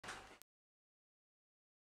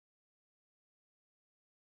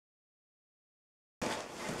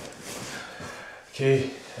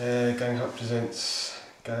Okay, Ganghut presents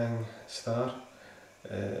Gang Star.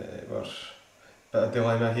 We're a bit of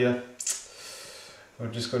dilemma here.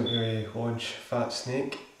 We're just going to launch Fat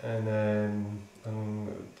Snake and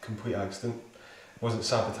complete accident. Wasn't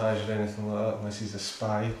sabotage or anything like that unless he's a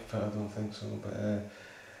spy, but I don't think so. But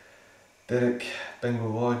Derek Bingo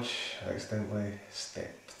Lodge accidentally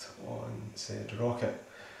stepped on said rocket.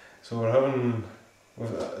 So we're having,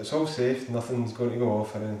 it's all safe, nothing's going to go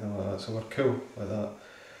off or anything like that, so we're cool with that.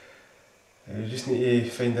 We just need to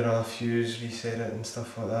find another fuse, reset it and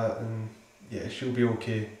stuff like that, and yeah, she'll be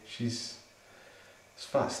okay. She's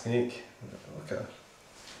Fat Snake, look at her,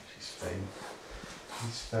 she's fine,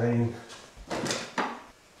 she's fine.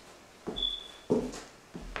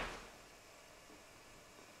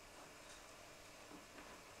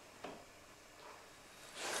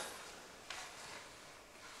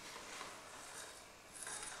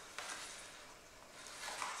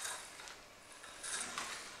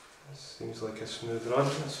 Seems like a smooth run,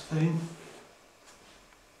 that's fine.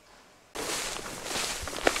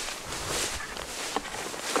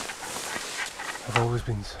 I've always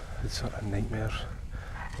been had sort of nightmares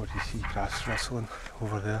where you see grass rustling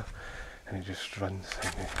over there and it just runs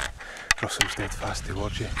and it rustles dead fast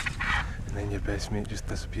towards you and then your best mate just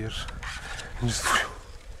disappears and just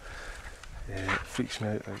yeah, it freaks me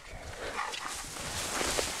out like.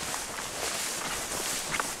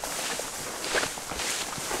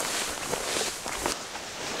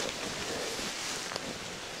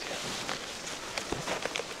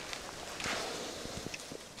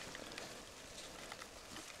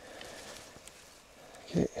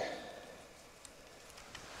 Okay.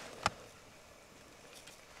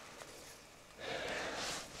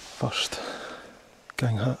 First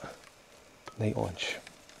Ganghut night launch.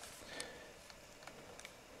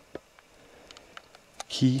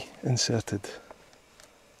 Key inserted.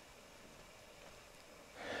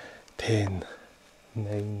 10,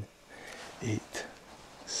 9, 8,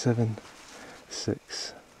 7,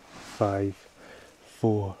 6, 5,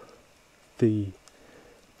 4, 3,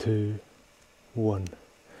 2, 1.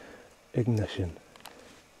 Ignition.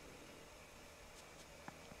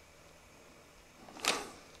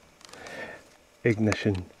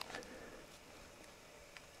 Ignition.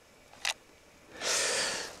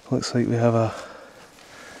 Looks like we have a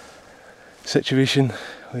situation,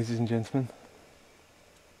 ladies and gentlemen.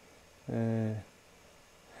 Going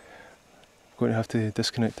to have to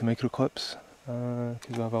disconnect the micro clips because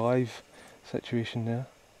we have a live situation there.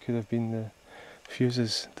 Could have been the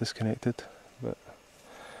fuses disconnected, but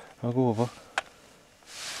I'll go over.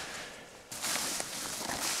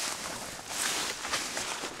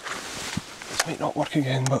 This might not work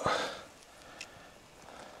again, but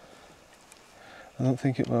I don't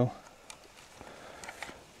think it will.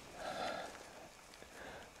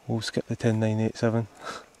 We'll skip the 10987.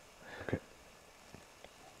 Okay.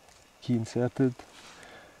 Key inserted.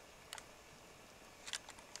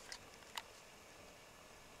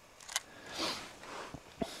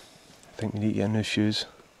 I think we need to get a new fuse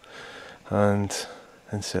and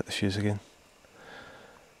insert the fuse again.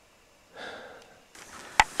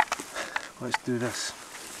 Let's do this.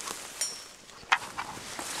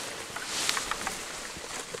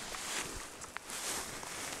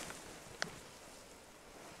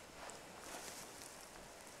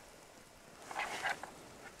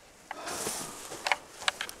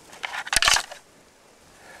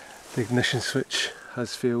 The ignition switch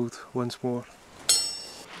has failed once more.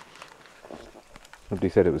 Nobody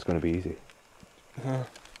said it was going to be easy. No.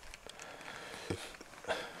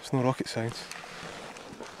 It's no rocket science.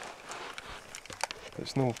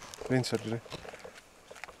 It's no brain surgery.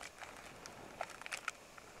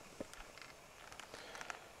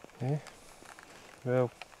 Yeah.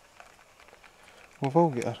 Well, we've all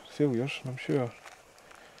got our failures, I'm sure.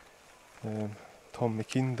 Tom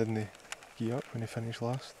McKean didn't give up when he finished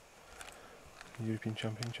last. The European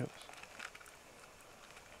Championships.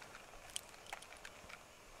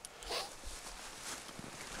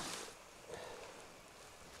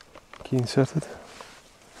 Key inserted.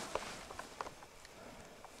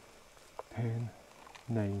 10,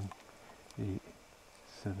 9, 8,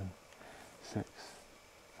 7, 6,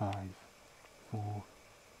 5, 4,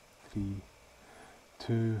 3,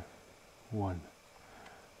 2, 1.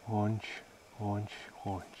 Launch, launch,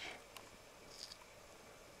 launch.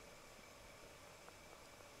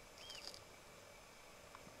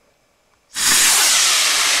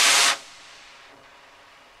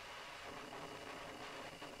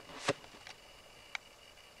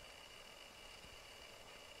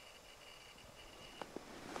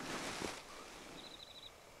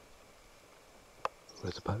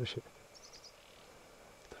 Where's the parachute?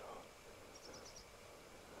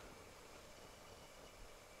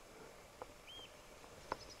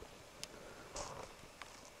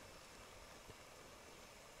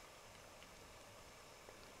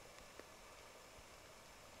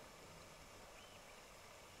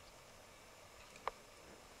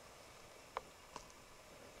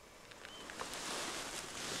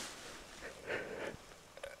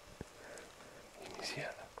 easier.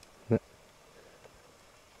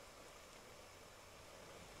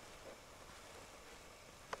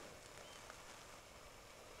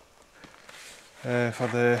 For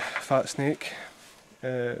the fat snake,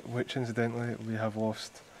 which incidentally we have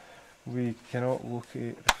lost, we cannot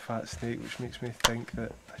locate the fat snake, which makes me think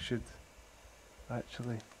that I should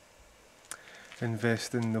actually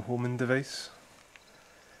invest in the homing device.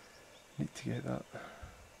 Need to get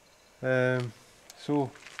that. So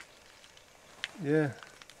yeah,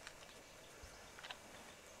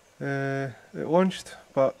 it launched,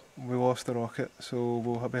 but we lost the rocket, so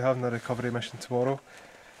we'll be having a recovery mission tomorrow.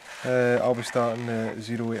 I'll be starting at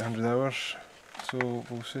 0800 hours, so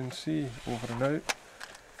we'll soon see. Over and out.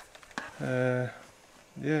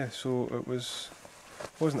 Yeah, so it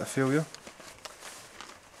wasn't a failure,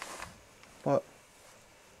 but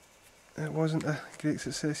it wasn't a great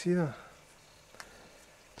success either.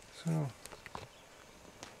 So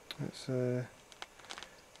it's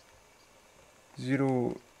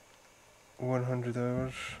 0100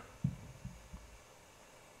 hours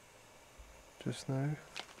just now.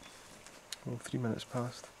 Well, 3 minutes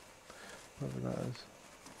past, whatever that is.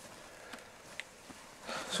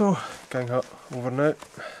 So, Ganghut, over and out.